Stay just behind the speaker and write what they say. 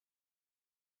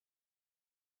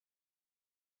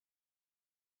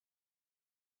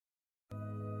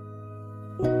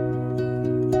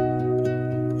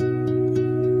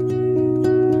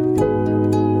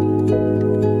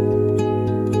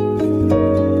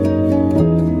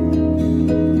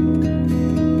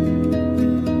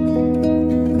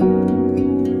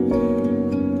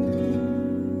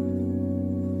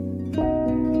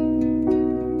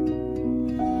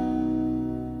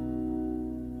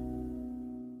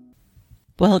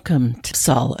Welcome to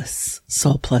Solace,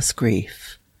 Soul Plus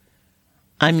Grief.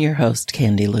 I'm your host,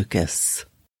 Candy Lucas.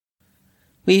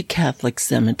 We Catholic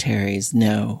cemeteries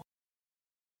know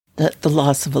that the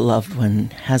loss of a loved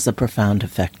one has a profound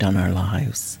effect on our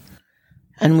lives,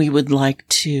 and we would like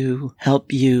to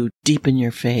help you deepen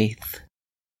your faith.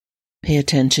 Pay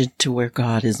attention to where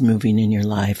God is moving in your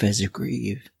life as you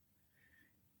grieve,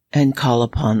 and call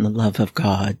upon the love of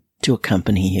God to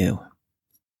accompany you.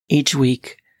 Each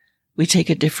week, we take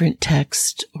a different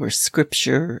text or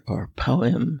scripture or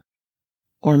poem,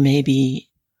 or maybe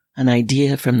an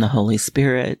idea from the Holy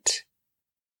Spirit,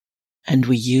 and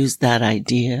we use that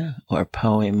idea or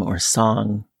poem or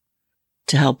song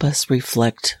to help us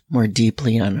reflect more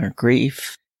deeply on our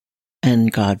grief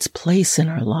and God's place in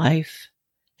our life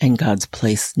and God's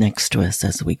place next to us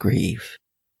as we grieve.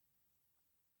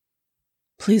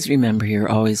 Please remember you're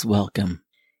always welcome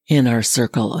in our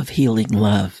circle of healing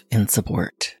love and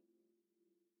support.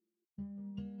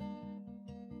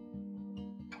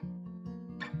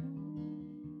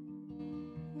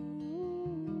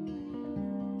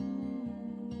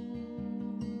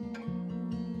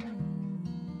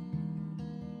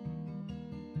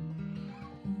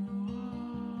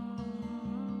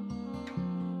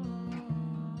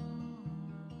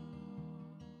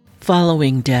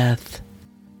 Following death,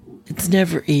 it's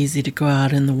never easy to go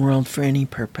out in the world for any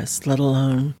purpose, let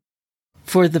alone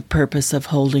for the purpose of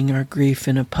holding our grief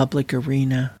in a public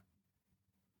arena.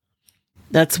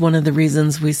 That's one of the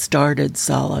reasons we started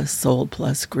Solace, Soul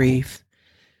Plus Grief.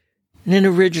 And it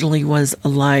originally was a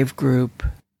live group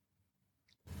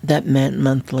that met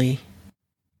monthly.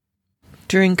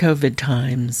 During COVID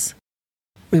times,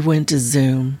 we went to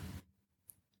Zoom,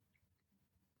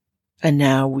 and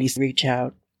now we reach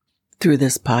out through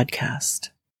this podcast.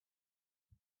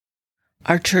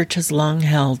 Our church has long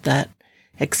held that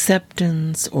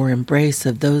acceptance or embrace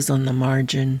of those on the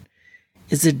margin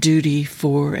is a duty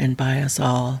for and by us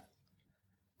all.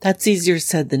 That's easier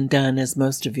said than done, as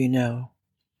most of you know.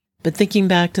 But thinking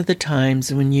back to the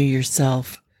times when you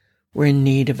yourself were in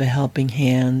need of a helping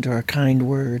hand or a kind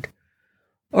word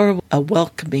or a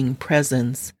welcoming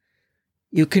presence,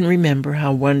 you can remember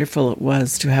how wonderful it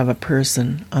was to have a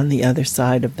person on the other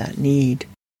side of that need.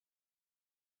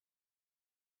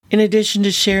 In addition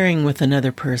to sharing with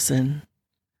another person,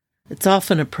 it's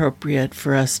often appropriate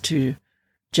for us to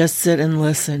just sit and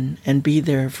listen and be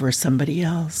there for somebody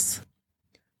else.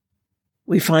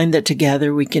 We find that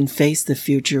together we can face the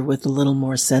future with a little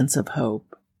more sense of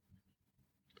hope.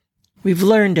 We've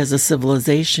learned as a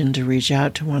civilization to reach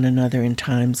out to one another in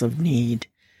times of need,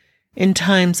 in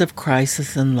times of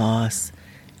crisis and loss,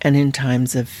 and in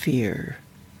times of fear.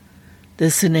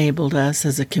 This enabled us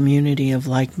as a community of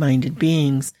like-minded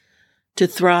beings to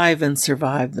thrive and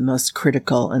survive the most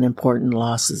critical and important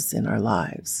losses in our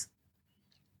lives.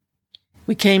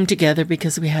 We came together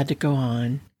because we had to go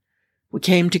on. We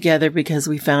came together because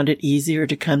we found it easier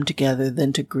to come together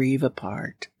than to grieve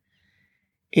apart.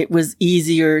 It was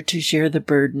easier to share the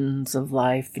burdens of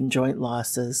life and joint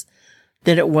losses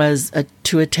than it was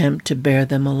to attempt to bear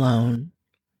them alone.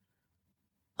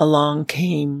 Along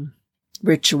came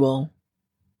ritual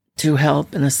to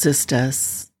help and assist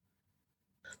us,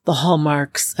 the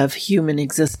hallmarks of human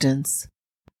existence.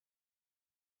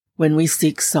 When we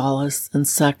seek solace and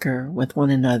succor with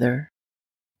one another,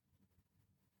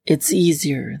 it's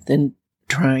easier than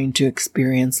trying to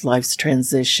experience life's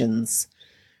transitions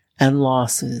and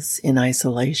losses in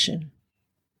isolation.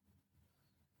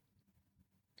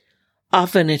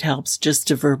 Often it helps just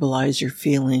to verbalize your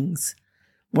feelings,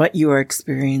 what you are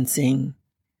experiencing,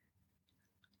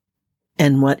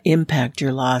 and what impact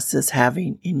your loss is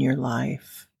having in your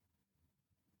life.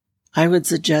 I would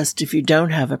suggest if you don't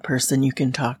have a person you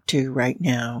can talk to right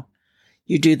now,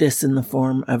 you do this in the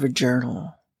form of a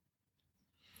journal.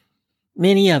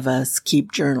 Many of us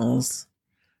keep journals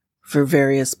for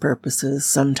various purposes,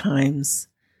 sometimes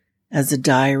as a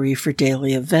diary for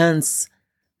daily events,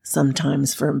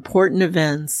 sometimes for important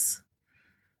events,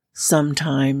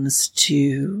 sometimes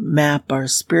to map our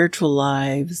spiritual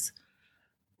lives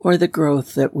or the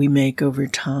growth that we make over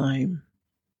time.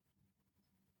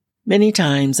 Many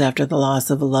times after the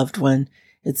loss of a loved one,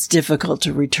 it's difficult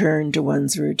to return to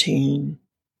one's routine,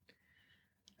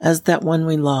 as that one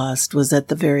we lost was at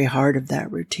the very heart of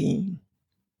that routine.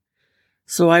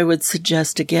 So I would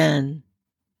suggest again,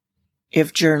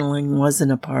 if journaling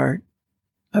wasn't a part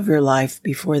of your life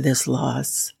before this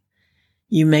loss,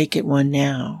 you make it one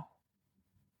now.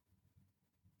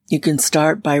 You can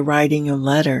start by writing a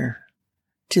letter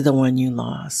to the one you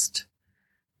lost,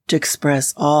 to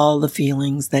express all the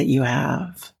feelings that you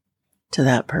have to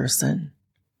that person.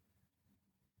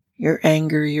 your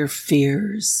anger, your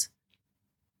fears,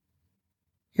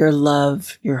 your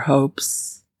love, your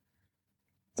hopes,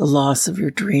 the loss of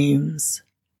your dreams,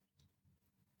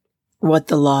 what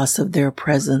the loss of their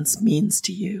presence means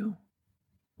to you,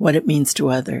 what it means to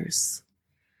others,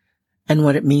 and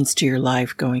what it means to your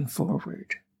life going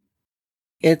forward.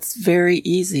 It's very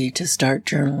easy to start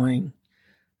journaling.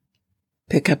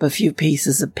 Pick up a few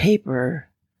pieces of paper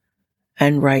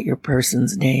and write your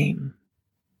person's name.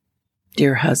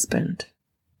 Dear husband,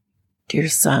 dear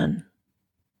son,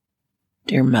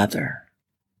 dear mother.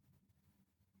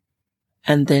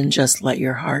 And then just let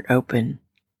your heart open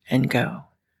and go.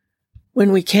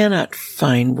 When we cannot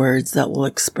find words that will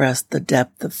express the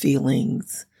depth of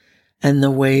feelings and the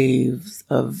waves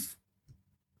of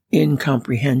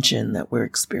incomprehension that we're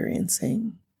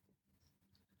experiencing,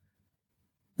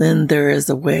 then there is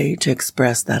a way to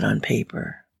express that on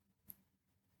paper.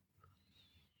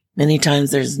 Many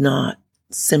times there's not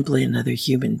simply another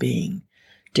human being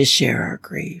to share our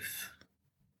grief.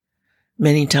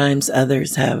 Many times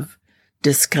others have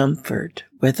discomfort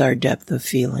with our depth of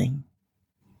feeling.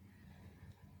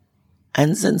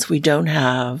 And since we don't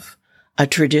have a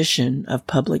tradition of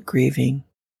public grieving,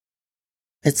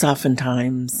 it's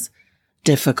oftentimes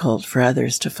difficult for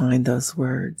others to find those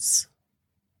words.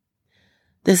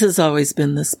 This has always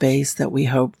been the space that we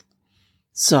hope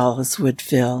Solace would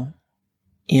fill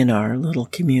in our little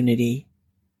community.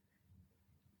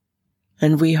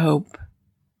 And we hope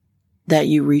that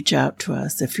you reach out to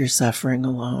us if you're suffering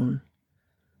alone,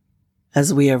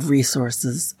 as we have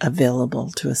resources available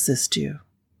to assist you.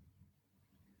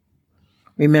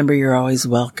 Remember, you're always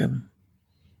welcome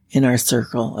in our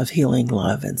circle of healing,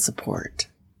 love, and support.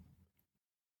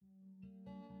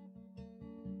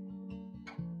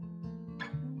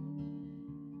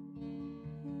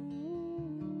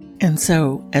 And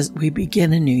so, as we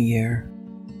begin a new year,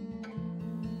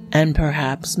 and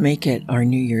perhaps make it our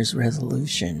New Year's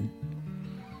resolution,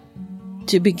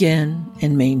 to begin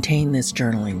and maintain this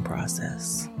journaling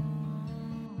process,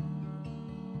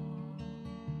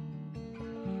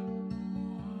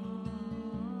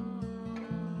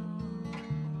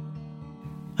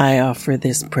 I offer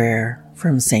this prayer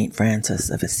from St.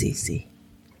 Francis of Assisi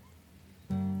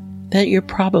that you're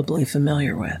probably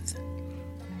familiar with.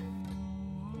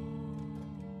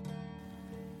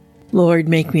 Lord,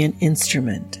 make me an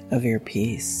instrument of your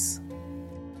peace.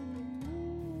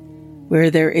 Where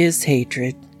there is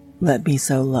hatred, let me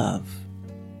sow love.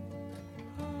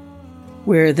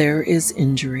 Where there is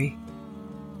injury,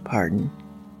 pardon.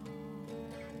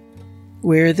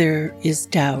 Where there is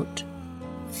doubt,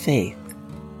 faith.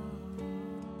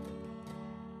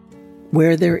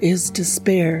 Where there is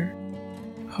despair,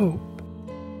 hope.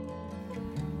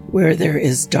 Where there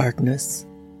is darkness,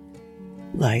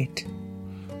 light.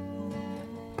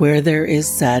 Where there is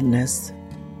sadness,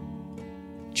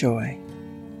 joy.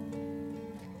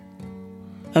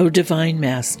 O Divine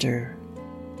Master,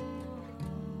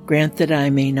 grant that I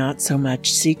may not so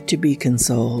much seek to be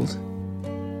consoled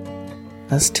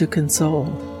as to console,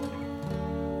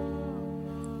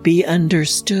 be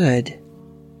understood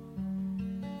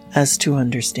as to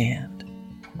understand,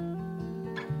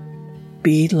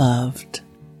 be loved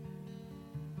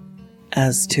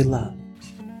as to love.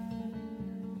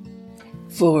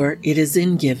 For it is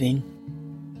in giving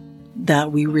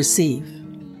that we receive.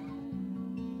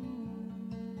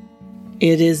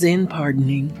 It is in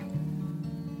pardoning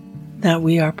that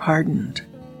we are pardoned.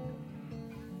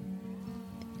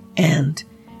 And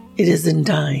it is in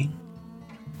dying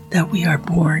that we are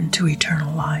born to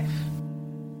eternal life.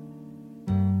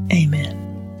 Amen.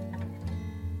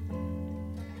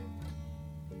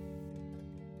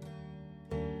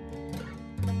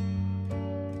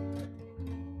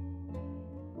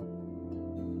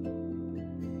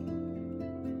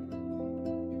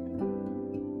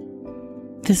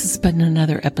 This has been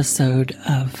another episode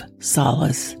of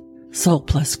Solace, Soul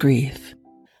Plus Grief.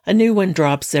 A new one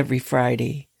drops every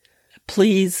Friday.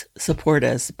 Please support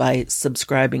us by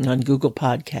subscribing on Google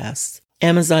Podcasts,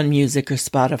 Amazon Music, or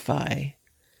Spotify.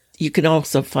 You can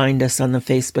also find us on the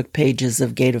Facebook pages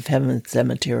of Gate of Heaven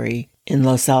Cemetery in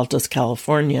Los Altos,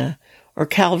 California, or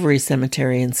Calvary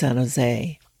Cemetery in San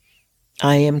Jose.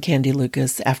 I am Candy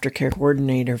Lucas, Aftercare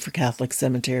Coordinator for Catholic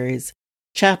Cemeteries,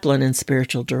 Chaplain and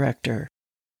Spiritual Director.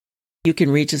 You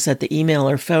can reach us at the email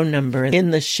or phone number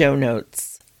in the show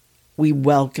notes. We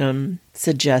welcome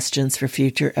suggestions for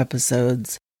future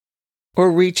episodes,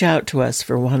 or reach out to us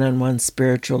for one-on-one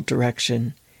spiritual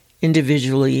direction,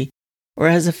 individually or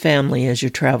as a family as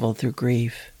you travel through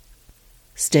grief.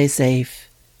 Stay safe,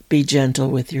 be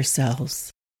gentle with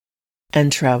yourselves,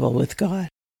 and travel with God.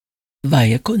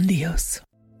 Vaya con Dios.